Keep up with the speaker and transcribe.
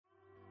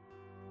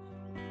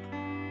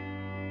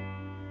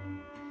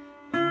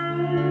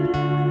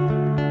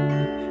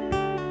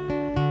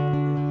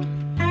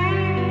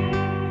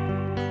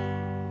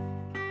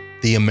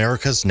The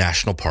America's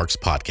National Parks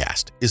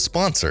podcast is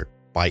sponsored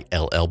by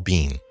LL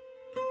Bean.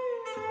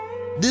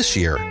 This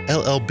year,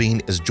 LL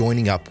Bean is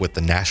joining up with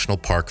the National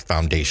Park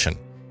Foundation,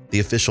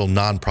 the official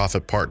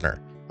nonprofit partner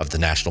of the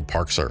National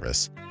Park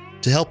Service,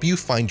 to help you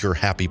find your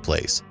happy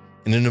place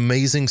in an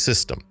amazing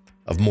system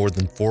of more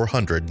than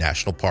 400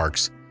 national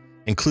parks,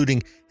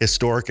 including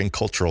historic and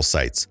cultural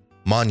sites,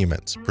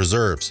 monuments,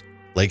 preserves,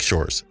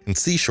 lakeshores, and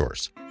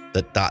seashores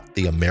that dot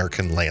the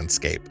American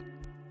landscape,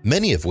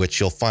 many of which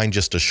you'll find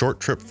just a short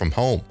trip from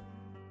home.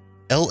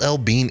 LL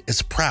Bean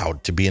is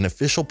proud to be an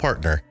official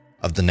partner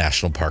of the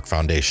National Park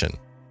Foundation.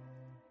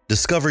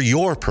 Discover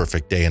your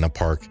perfect day in a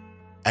park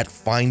at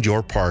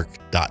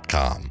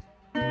findyourpark.com.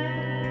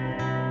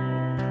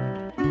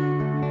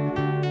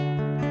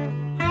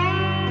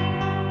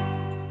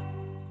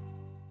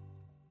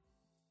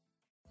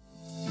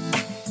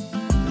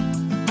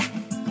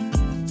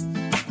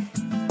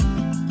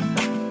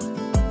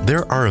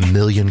 There are a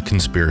million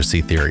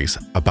conspiracy theories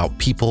about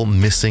people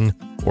missing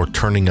or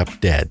turning up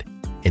dead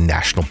in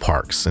national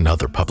parks and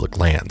other public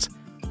lands.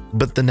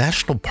 But the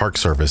National Park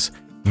Service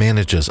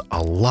manages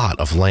a lot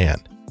of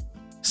land.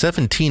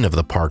 17 of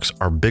the parks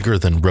are bigger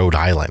than Rhode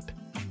Island.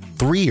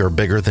 3 are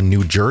bigger than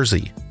New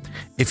Jersey.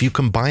 If you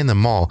combine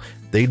them all,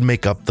 they'd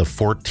make up the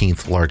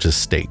 14th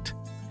largest state.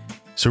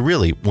 So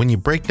really, when you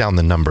break down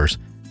the numbers,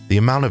 the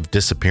amount of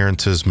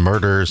disappearances,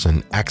 murders,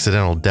 and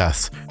accidental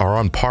deaths are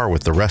on par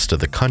with the rest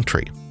of the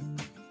country.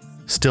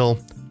 Still,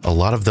 a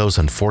lot of those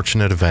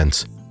unfortunate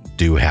events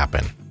do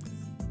happen,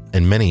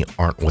 and many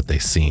aren't what they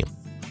seem.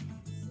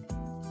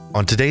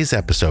 On today's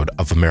episode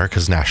of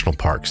America's National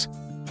Parks,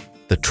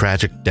 the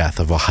tragic death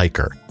of a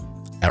hiker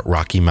at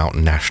Rocky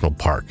Mountain National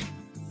Park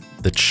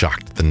that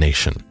shocked the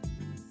nation.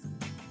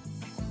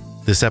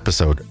 This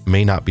episode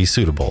may not be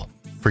suitable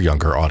for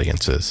younger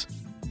audiences.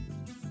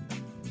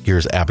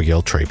 Here's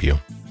Abigail Trabue.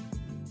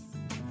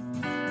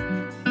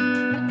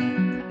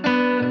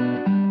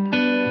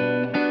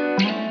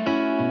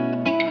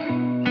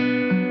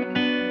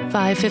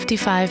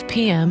 5:55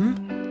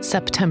 p.m.,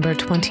 September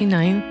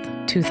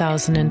 29th,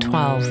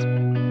 2012.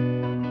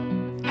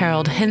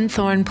 Harold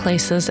Hinthorn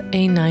places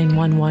a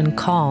 911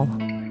 call.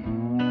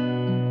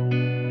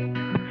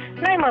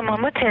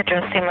 911, what's the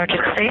address, the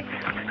emergency?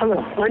 Hello,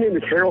 my name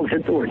is Harold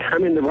Hinthorn.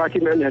 I'm in the Rocky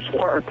Mountain National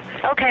Park.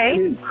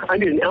 Okay. I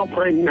need an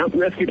Alpine Mountain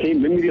Rescue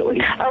team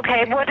immediately.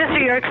 Okay, what is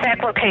your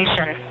exact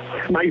location?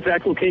 My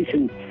exact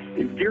location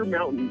is Deer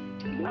Mountain.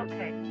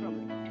 Okay.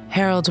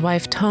 Harold's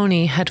wife,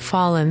 Tony, had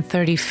fallen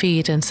 30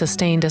 feet and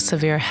sustained a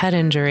severe head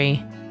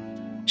injury.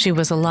 She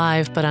was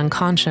alive but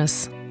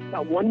unconscious.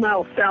 About 1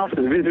 mile south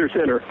of the visitor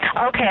center.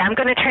 Okay, I'm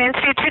going to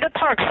transfer you to the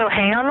park, so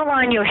hang on the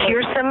line. You're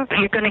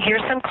going to hear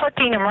some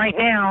clicking, and right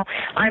now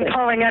I'm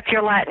pulling up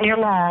your lat and your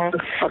long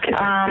Okay.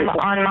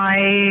 on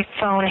my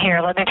phone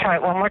here. Let me try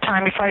it one more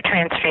time before I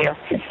transfer you.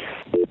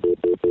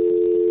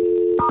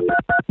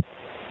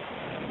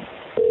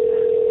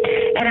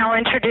 And I'll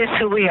introduce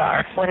who we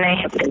are when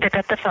they pick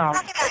up the phone.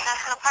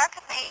 National Park.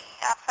 This is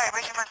Esther, and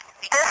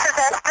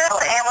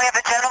we have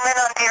a gentleman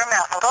on Deer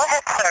Mountain. Go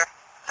ahead, sir.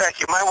 Thank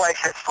you. My wife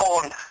has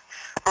fallen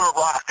from a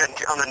rock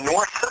on the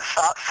north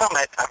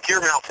summit of Deer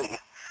Mountain,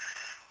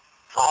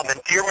 on the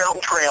Deer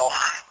Mountain Trail,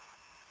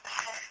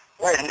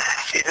 and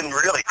she's in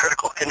really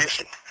critical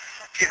condition.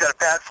 She's had a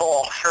bad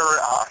fall.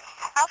 How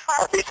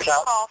far did you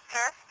fall,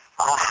 sir?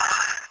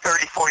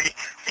 30, 40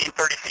 feet,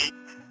 30 feet.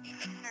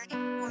 30,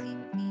 40 feet.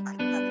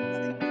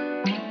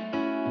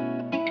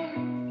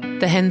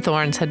 The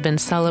Hinthorns had been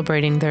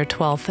celebrating their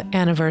 12th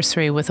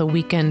anniversary with a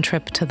weekend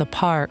trip to the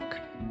park.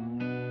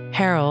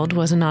 Harold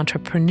was an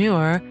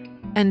entrepreneur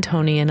and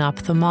Tony an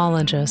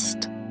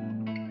ophthalmologist.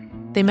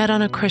 They met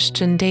on a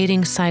Christian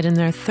dating site in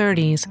their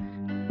 30s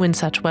when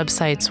such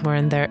websites were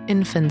in their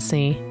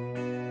infancy.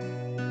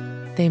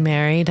 They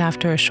married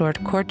after a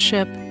short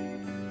courtship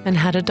and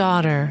had a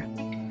daughter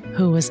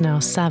who was now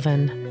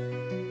 7.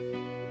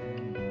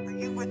 Are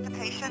you with the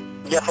patient?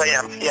 Yes, I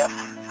am. Yes.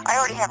 I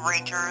already have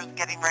rangers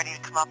getting ready to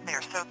come up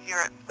there. So if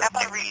you're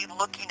actually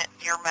looking at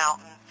Deer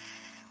Mountain,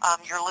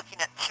 you're looking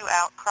at 2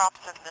 outcrops,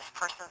 and this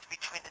person's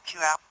between the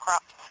 2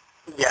 outcrops.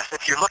 Yes,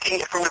 if you're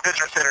looking from the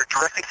visitor center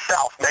directly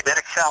south,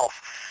 magnetic south,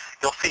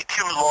 you'll see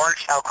 2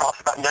 large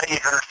outcrops about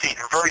 9,800 feet.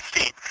 They're very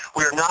steep.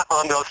 We are not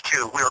on those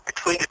 2. We are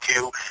between the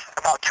 2,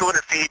 about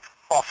 200 feet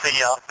off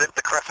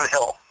the crest of the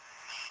hill.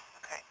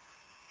 Okay.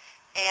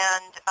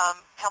 And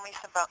tell me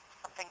some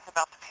things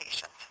about the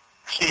patient.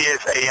 She is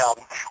a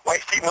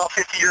white female,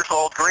 50 years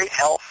old, great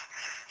health.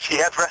 She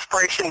has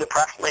respiration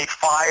approximately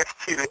 5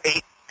 to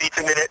 8 beats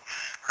a minute.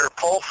 Her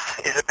pulse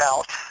is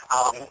about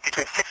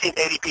between 60 and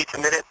 80 beats a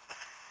minute.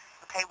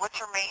 Okay, what's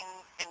her main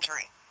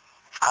injury?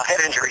 Head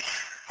injury.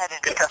 Head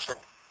injury. Concussion.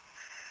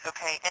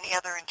 Okay, any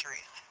other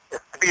injuries?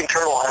 It'd be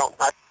internal.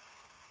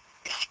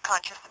 Is she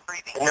conscious and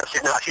breathing? No,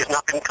 she's not. She has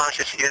not been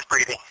conscious. She is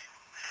breathing.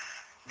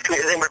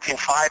 Between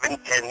 5 and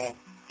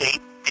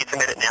 8 beats a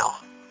minute now.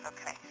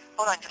 Okay.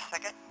 Hold on just a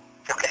second.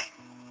 Okay.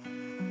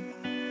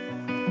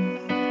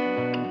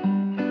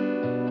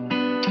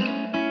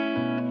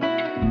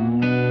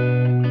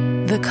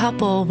 The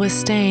couple was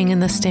staying in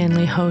the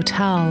Stanley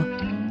Hotel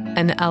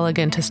an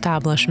elegant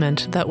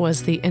establishment that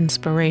was the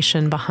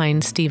inspiration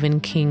behind Stephen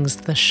King's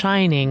The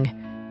Shining.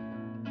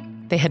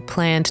 They had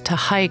planned to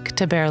hike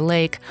to Bear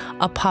Lake,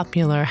 a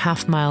popular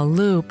half-mile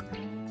loop,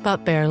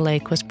 but Bear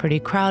Lake was pretty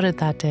crowded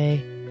that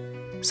day,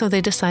 so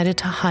they decided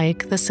to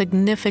hike the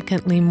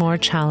significantly more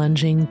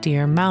challenging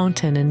Deer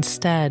Mountain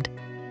instead.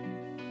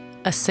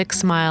 A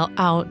 6-mile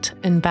out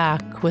and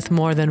back with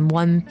more than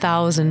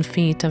 1,000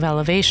 feet of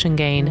elevation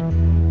gain.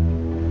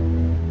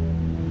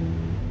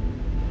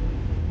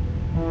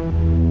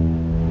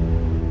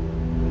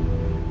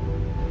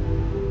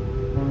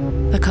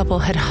 The couple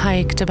had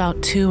hiked about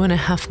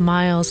 2.5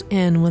 miles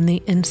in when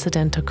the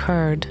incident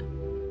occurred.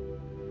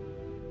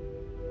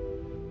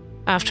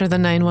 After the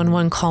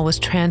 911 call was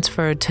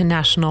transferred to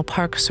National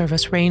Park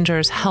Service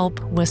rangers,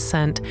 help was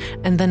sent,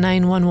 and the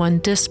 911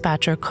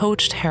 dispatcher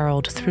coached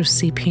Harold through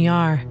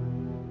CPR.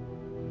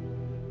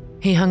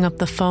 He hung up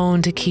the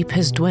phone to keep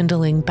his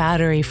dwindling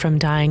battery from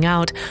dying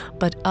out,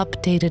 but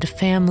updated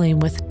family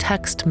with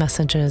text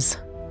messages.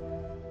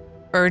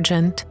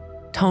 Urgent,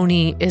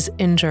 Tony is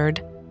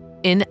injured,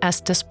 in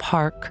Estes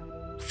Park,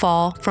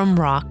 fall from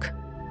rock,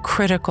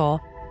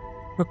 critical,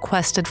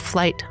 requested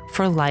flight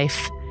for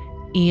life,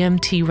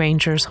 EMT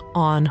Rangers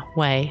on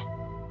way.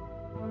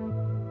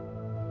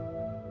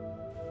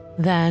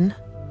 Then,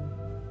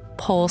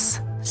 pulse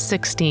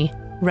 60,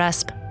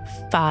 resp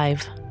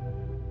 5.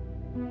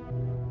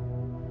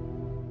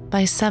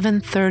 By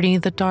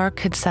 7:30, the dark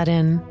had set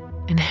in,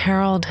 and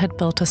Harold had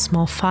built a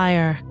small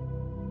fire.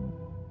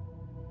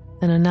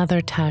 Then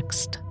another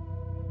text.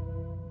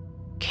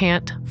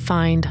 Can't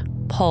find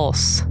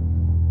pulse.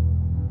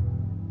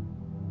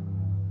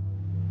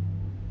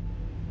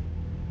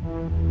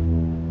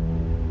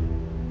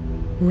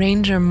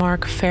 Ranger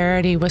Mark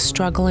Faraday was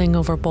struggling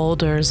over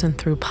boulders and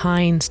through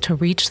pines to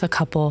reach the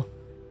couple.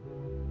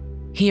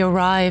 He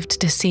arrived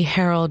to see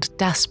Harold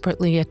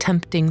desperately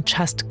attempting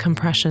chest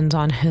compressions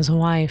on his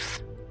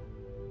wife.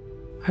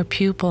 Her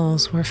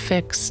pupils were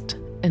fixed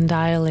and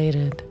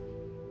dilated.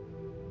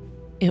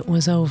 It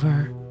was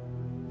over.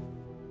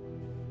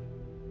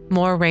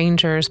 More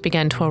rangers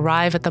began to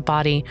arrive at the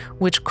body,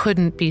 which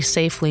couldn't be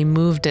safely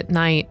moved at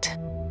night.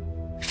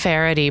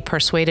 Faraday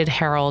persuaded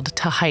Harold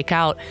to hike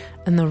out,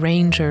 and the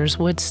rangers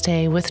would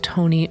stay with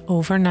Tony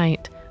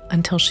overnight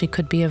until she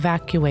could be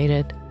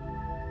evacuated.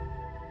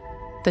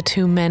 The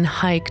two men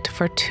hiked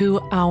for 2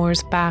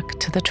 hours back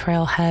to the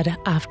trailhead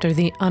after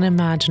the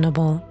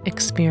unimaginable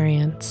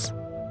experience.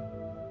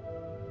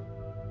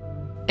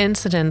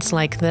 Incidents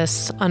like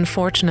this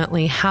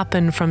unfortunately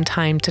happen from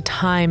time to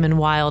time in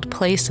wild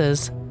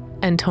places,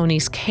 and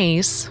Tony's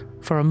case,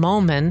 for a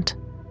moment,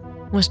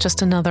 was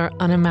just another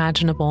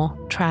unimaginable,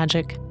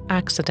 tragic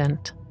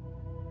accident.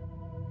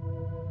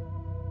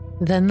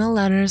 Then the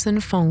letters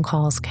and phone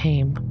calls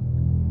came.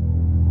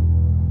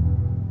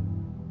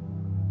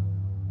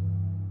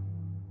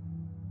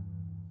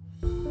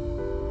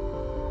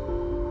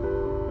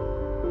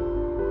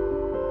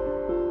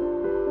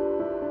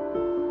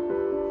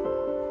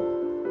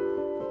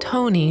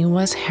 Tony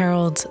was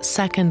Harold's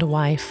second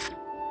wife.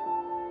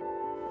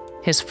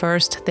 His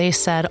first, they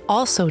said,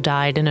 also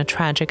died in a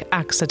tragic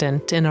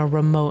accident in a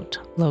remote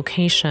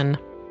location.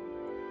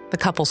 The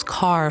couple's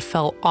car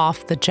fell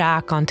off the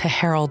jack onto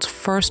Harold's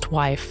first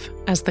wife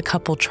as the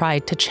couple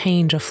tried to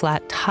change a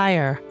flat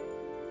tire.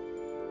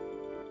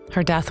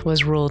 Her death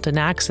was ruled an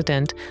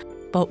accident,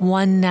 but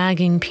one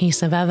nagging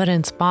piece of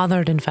evidence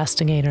bothered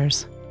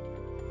investigators.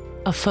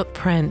 A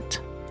footprint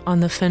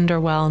on the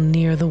fender well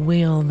near the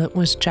wheel that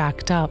was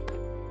jacked up,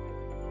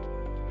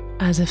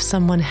 as if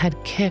someone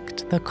had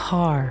kicked the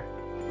car.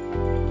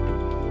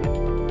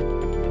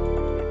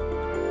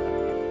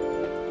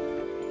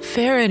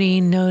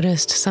 Faraday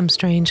noticed some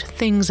strange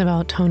things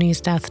about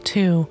Tony's death,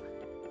 too.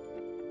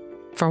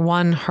 For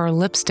one, her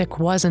lipstick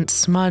wasn't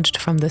smudged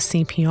from the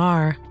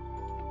CPR,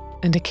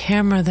 and a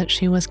camera that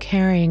she was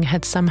carrying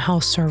had somehow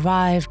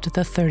survived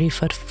the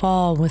 30-foot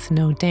fall with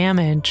no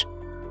damage.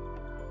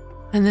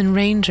 And then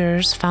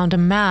rangers found a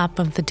map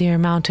of the Deer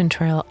Mountain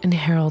Trail in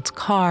Harold's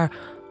car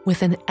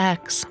with an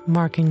X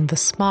marking the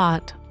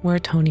spot where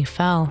Tony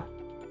fell.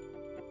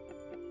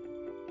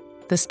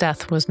 This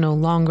death was no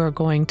longer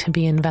going to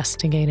be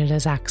investigated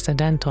as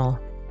accidental.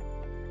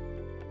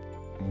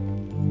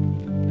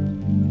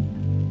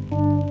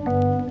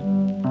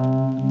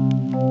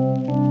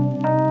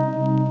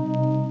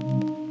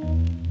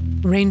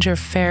 Ranger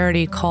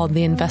Faraday called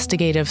the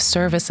Investigative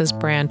Services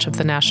Branch of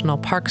the National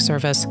Park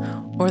Service,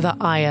 or the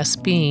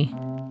ISB.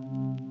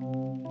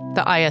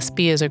 The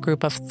ISB is a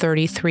group of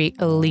 33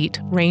 elite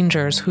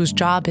rangers whose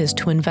job is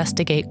to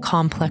investigate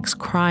complex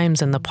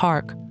crimes in the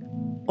park,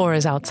 or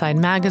as Outside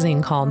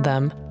Magazine called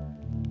them,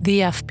 the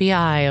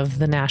FBI of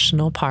the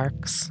national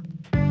parks.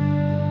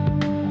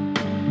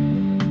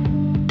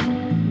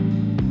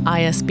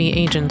 ISB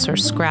agents are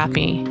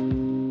scrappy.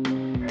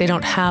 They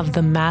don't have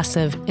the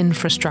massive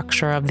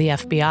infrastructure of the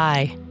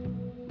FBI.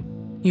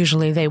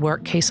 Usually they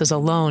work cases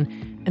alone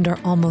and are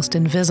almost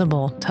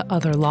invisible to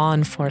other law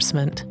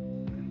enforcement.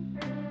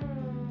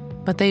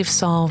 But they've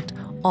solved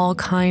all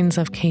kinds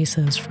of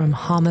cases, from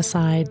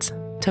homicides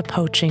to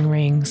poaching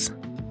rings.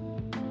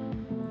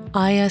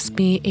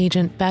 ISB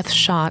agent Beth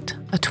Schott,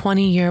 a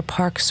 20-year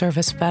Park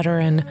Service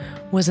veteran,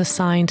 was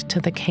assigned to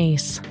the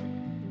case.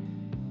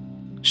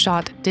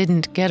 Schott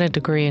didn't get a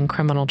degree in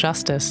criminal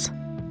justice.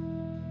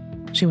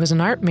 She was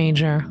an art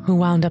major who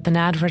wound up in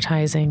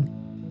advertising.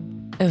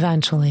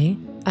 Eventually,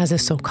 as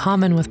is so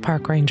common with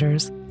park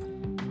rangers,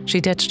 she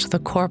ditched the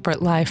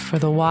corporate life for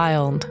the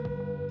wild.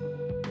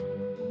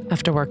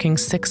 After working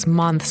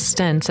 6-month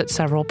stints at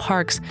several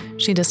parks,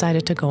 she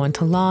decided to go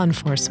into law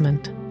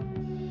enforcement.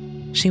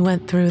 She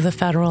went through the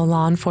federal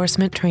law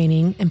enforcement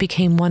training and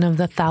became one of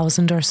the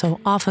 1,000 or so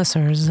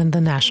officers in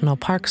the National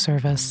Park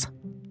Service.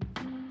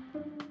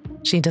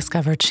 She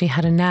discovered she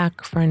had a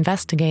knack for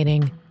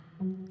investigating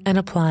and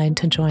applied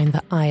to join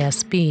the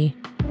ISB.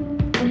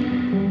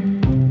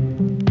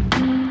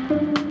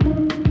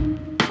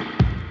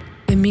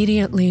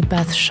 Immediately,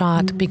 Beth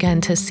Schott began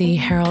to see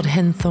Harold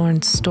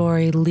Hinthorn's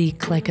story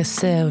leak like a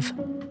sieve.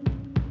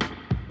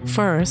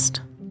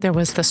 First, there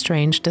was the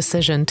strange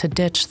decision to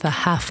ditch the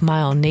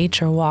half-mile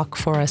nature walk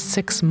for a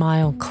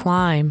 6-mile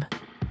climb.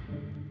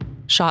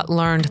 Schott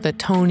learned that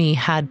Tony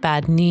had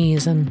bad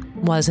knees and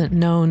wasn't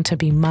known to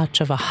be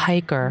much of a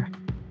hiker.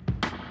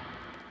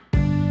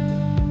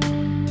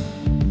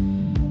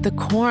 The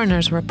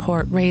coroner's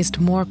report raised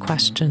more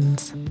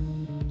questions.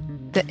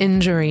 The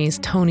injuries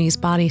Tony's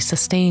body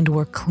sustained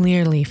were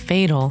clearly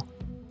fatal.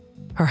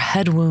 Her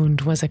head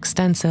wound was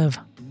extensive,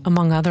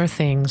 among other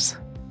things,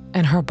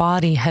 and her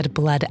body had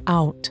bled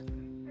out.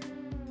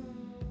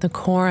 The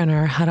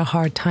coroner had a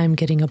hard time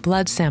getting a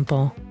blood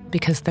sample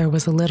because there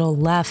was a little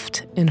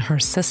left in her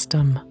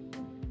system.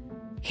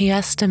 He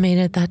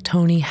estimated that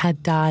Tony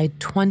had died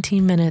 20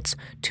 minutes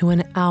to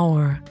an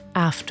hour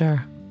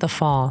after the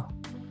fall.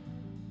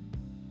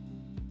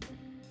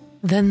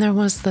 Then there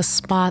was the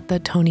spot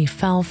that Tony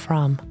fell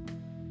from.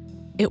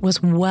 It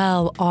was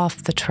well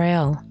off the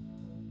trail.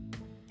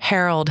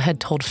 Harold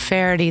had told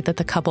Faraday that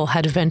the couple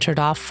had ventured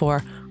off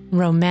for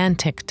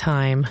romantic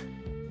time.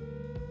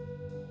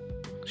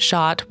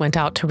 Schott went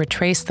out to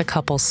retrace the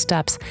couple's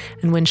steps,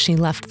 and when she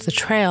left the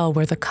trail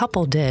where the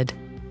couple did,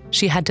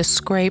 she had to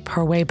scrape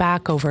her way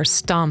back over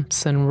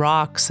stumps and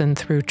rocks and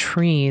through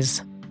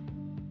trees.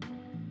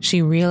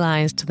 She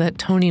realized that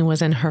Tony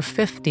was in her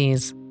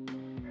 50s.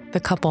 The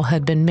couple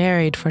had been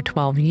married for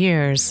 12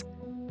 years,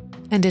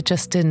 and it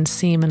just didn't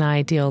seem an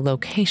ideal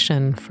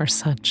location for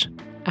such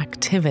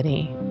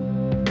activity.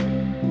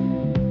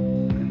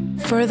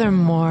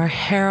 Furthermore,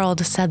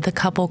 Harold said the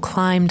couple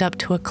climbed up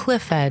to a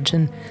cliff edge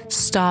and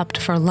stopped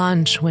for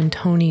lunch when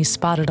Tony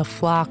spotted a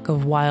flock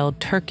of wild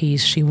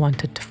turkeys she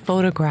wanted to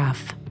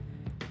photograph.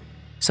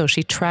 So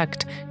she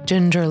trekked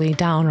gingerly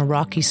down a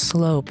rocky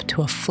slope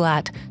to a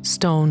flat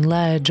stone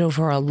ledge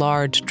over a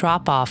large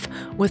drop-off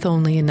with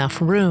only enough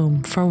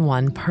room for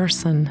one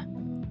person.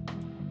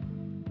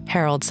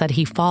 Harold said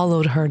he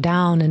followed her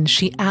down and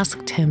she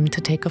asked him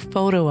to take a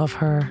photo of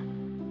her.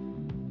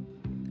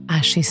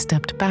 As she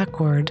stepped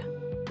backward,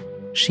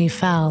 she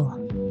fell.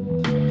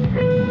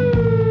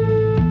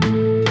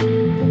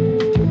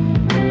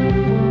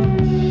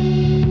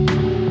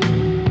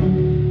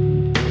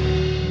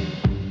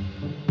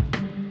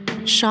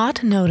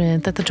 Schott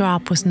noted that the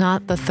drop was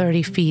not the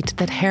 30 feet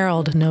that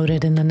Harold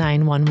noted in the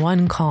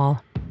 911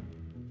 call.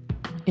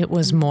 It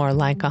was more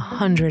like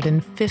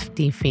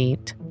 150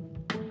 feet.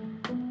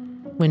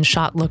 When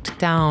Schott looked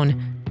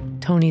down,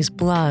 Tony's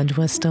blood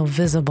was still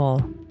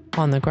visible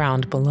on the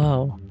ground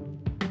below.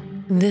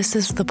 This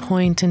is the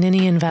point in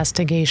any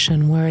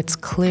investigation where it's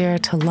clear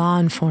to law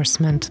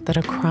enforcement that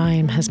a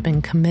crime has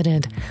been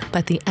committed,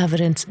 but the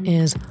evidence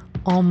is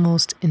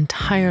almost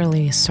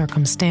entirely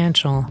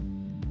circumstantial.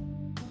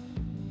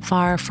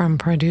 Far from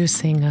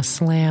producing a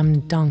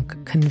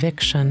slam-dunk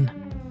conviction.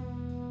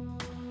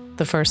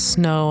 The first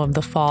snow of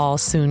the fall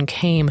soon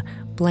came,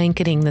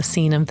 blanketing the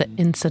scene of the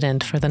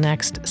incident for the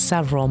next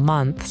several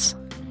months.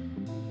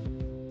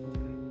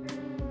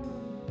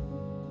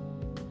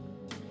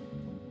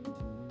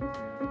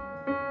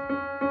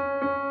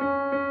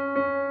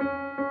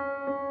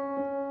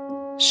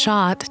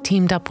 Schott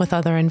teamed up with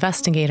other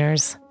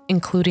investigators,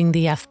 including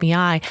the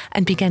FBI,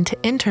 and began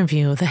to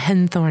interview the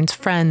Hinthorns'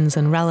 friends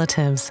and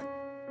relatives.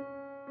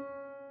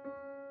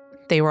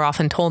 They were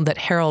often told that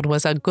Harold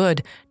was a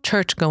good,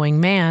 church-going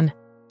man.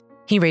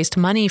 He raised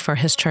money for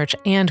his church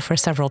and for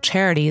several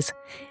charities.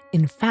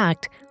 In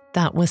fact,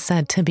 that was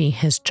said to be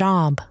his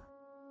job.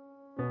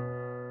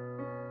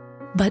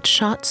 But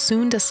Schott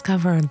soon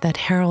discovered that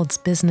Harold's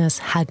business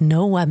had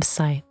no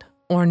website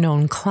or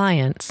known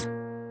clients.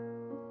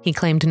 He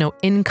claimed no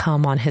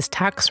income on his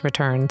tax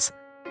returns.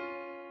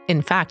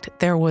 In fact,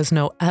 there was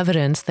no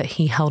evidence that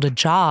he held a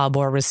job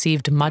or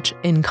received much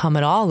income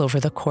at all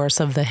over the course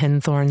of the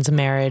Hinthorns'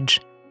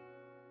 marriage.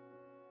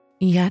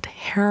 Yet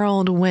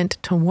Harold went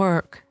to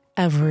work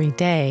every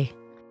day.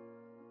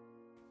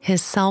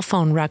 His cell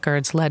phone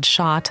records led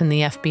Schott and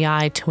the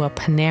FBI to a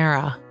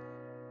Panera,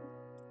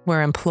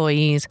 where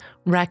employees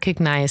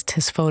recognized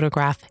his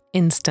photograph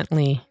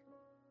instantly.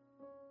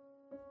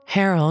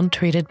 Harold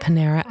treated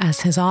Panera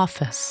as his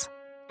office,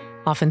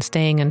 often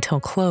staying until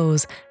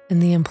close,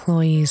 and the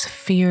employees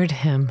feared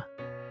him.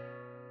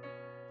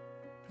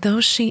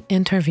 Those she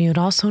interviewed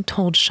also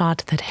told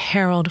Schott that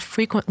Harold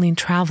frequently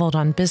traveled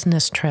on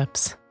business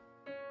trips.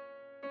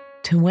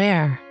 To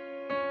where?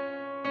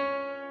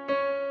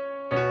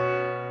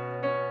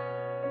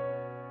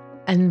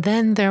 And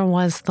then there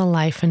was the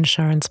life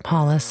insurance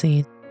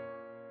policy.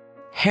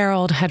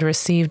 Harold had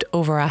received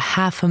over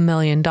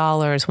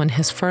 $500,000 when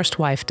his first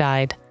wife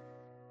died.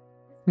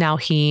 Now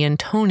he and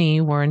Toni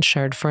were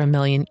insured for $1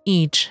 million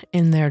each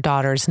in their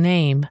daughter's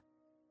name.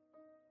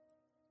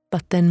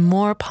 But then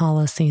more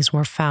policies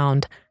were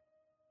found,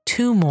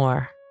 2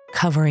 more,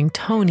 covering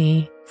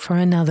Toni for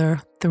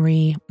another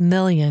 $3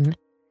 million,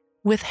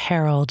 with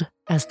Harold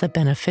as the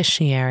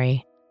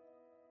beneficiary.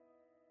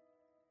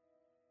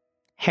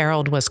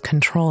 Harold was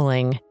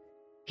controlling.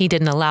 He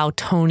didn't allow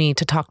Toni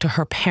to talk to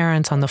her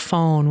parents on the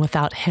phone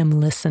without him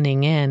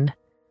listening in.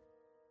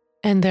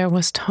 And there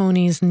was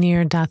Toni's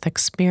near-death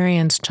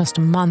experience just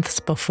months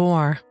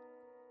before.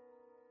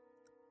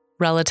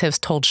 Relatives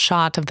told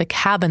Schott of the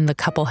cabin the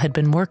couple had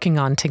been working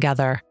on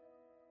together.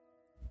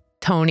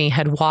 Toni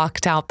had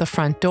walked out the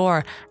front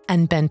door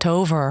and bent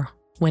over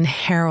when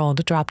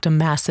Harold dropped a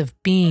massive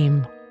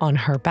beam on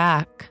her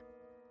back.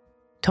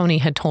 Toni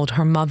had told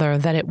her mother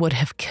that it would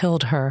have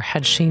killed her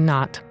had she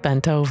not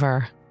bent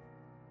over.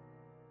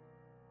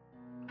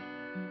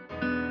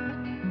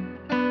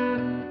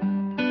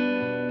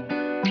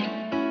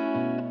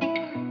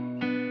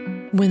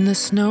 When the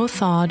snow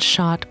thawed,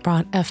 Schott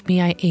brought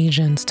FBI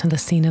agents to the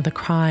scene of the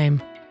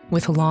crime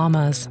with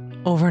llamas,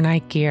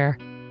 overnight gear,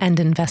 and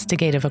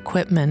investigative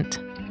equipment.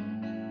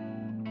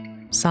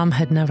 Some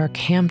had never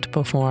camped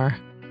before.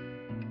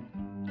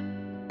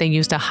 They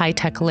used a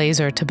high-tech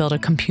laser to build a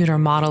computer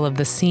model of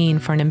the scene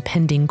for an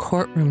impending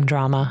courtroom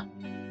drama.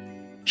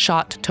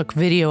 Schott took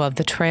video of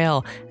the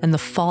trail and the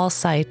fall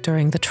site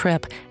during the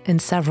trip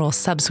and several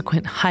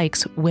subsequent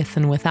hikes with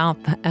and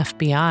without the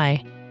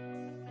FBI.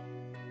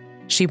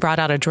 She brought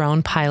out a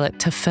drone pilot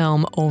to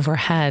film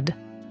overhead.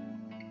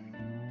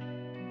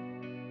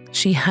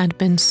 She had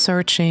been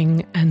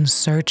searching and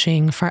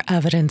searching for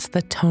evidence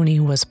that Toni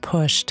was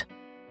pushed,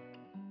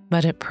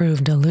 but it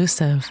proved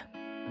elusive.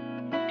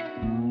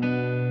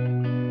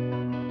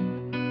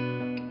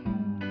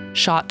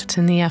 Schott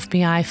and the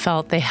FBI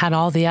felt they had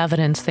all the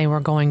evidence they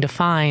were going to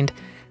find,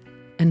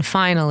 and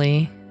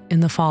finally, in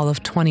the fall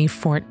of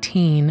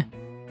 2014,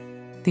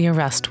 the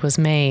arrest was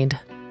made.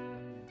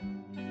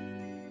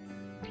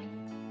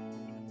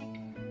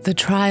 The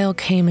trial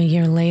came a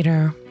year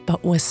later,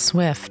 but was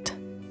swift,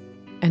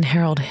 and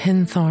Harold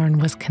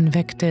Hinthorn was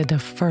convicted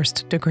of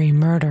first-degree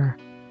murder,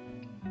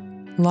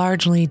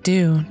 largely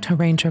due to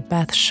Ranger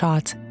Beth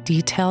Schott's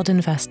detailed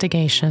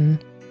investigation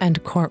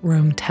and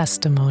courtroom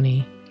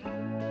testimony.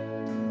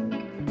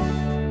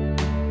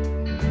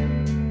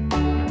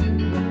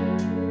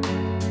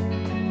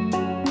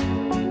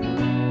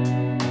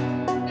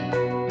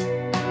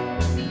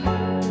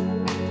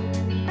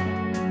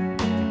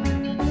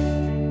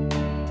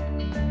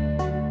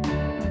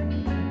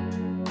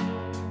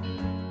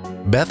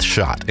 Beth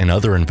Schott and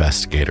other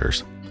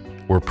investigators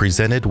were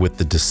presented with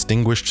the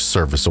Distinguished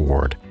Service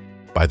Award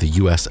by the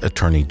U.S.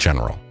 Attorney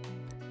General.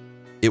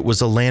 It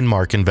was a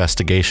landmark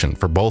investigation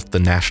for both the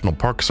National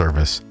Park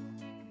Service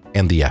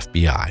and the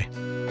FBI.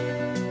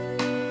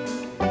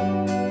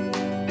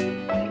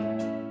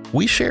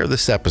 We share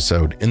this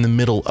episode in the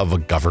middle of a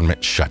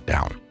government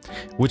shutdown,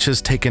 which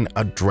has taken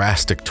a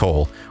drastic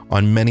toll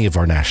on many of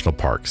our national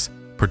parks,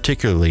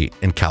 particularly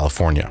in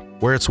California,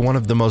 where it's one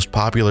of the most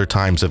popular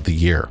times of the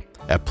year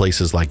at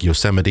places like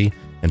Yosemite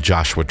and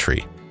Joshua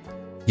Tree.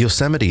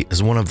 Yosemite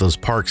is one of those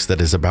parks that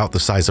is about the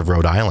size of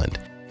Rhode Island,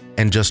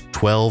 and just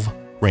 12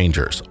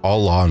 rangers,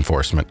 all law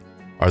enforcement,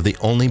 are the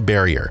only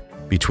barrier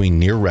between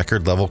near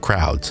record level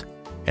crowds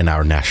and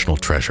our national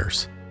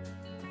treasures.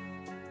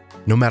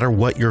 No matter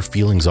what your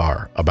feelings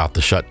are about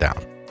the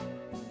shutdown,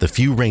 the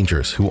few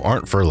rangers who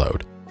aren't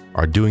furloughed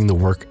are doing the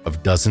work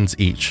of dozens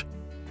each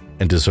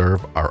and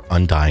deserve our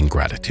undying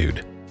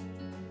gratitude.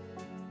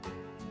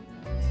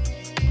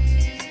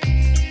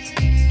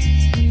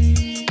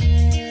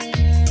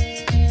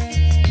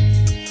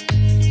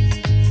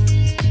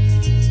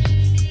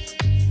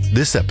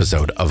 This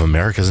episode of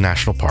America's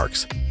National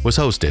Parks was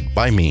hosted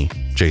by me,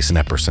 Jason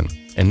Epperson,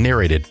 and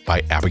narrated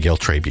by Abigail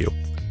Trabue.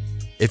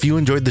 If you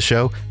enjoyed the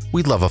show,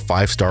 we'd love a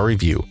 5-star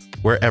review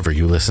wherever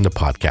you listen to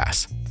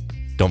podcasts.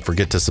 Don't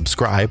forget to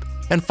subscribe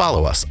and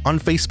follow us on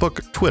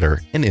Facebook,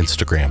 Twitter, and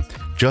Instagram.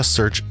 Just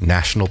search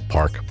National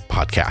Park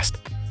Podcast.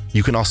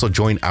 You can also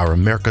join our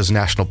America's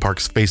National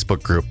Parks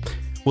Facebook group.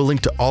 We'll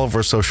link to all of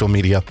our social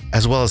media,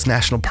 as well as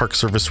National Park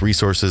Service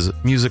resources,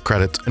 music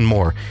credits, and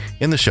more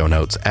in the show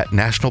notes at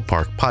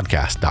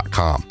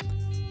nationalparkpodcast.com.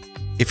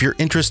 If you're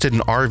interested in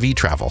RV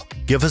travel,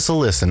 give us a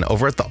listen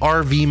over at the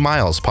RV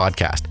Miles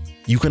podcast.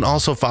 You can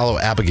also follow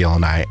Abigail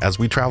and I as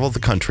we travel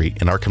the country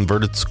in our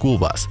converted school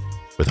bus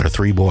with our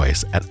 3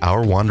 boys at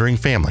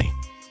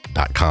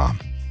ourwanderingfamily.com.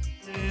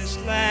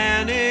 This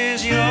land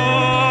is your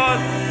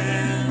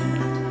land.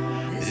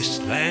 This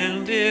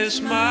land is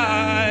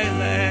my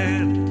land.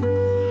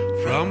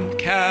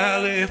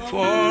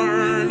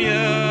 California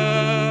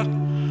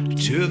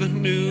to the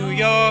New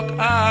York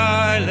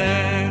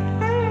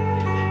Island,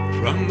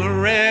 from the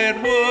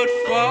Redwood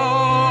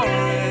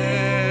Forest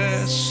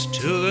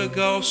to the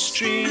Gulf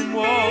Stream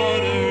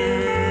waters.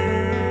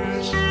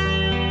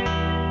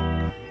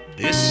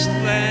 This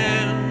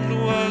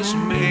land was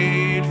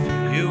made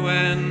for you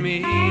and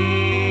me.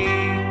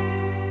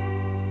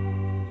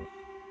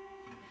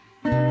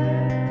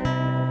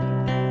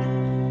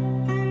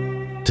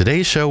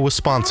 Today's show was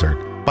sponsored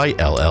by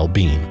LL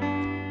Bean.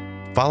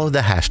 Follow the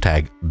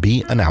hashtag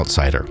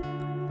 #BeAnOutsider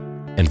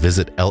and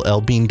visit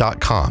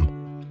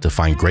llbean.com to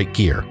find great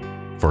gear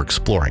for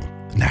exploring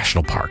the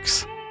national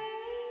parks.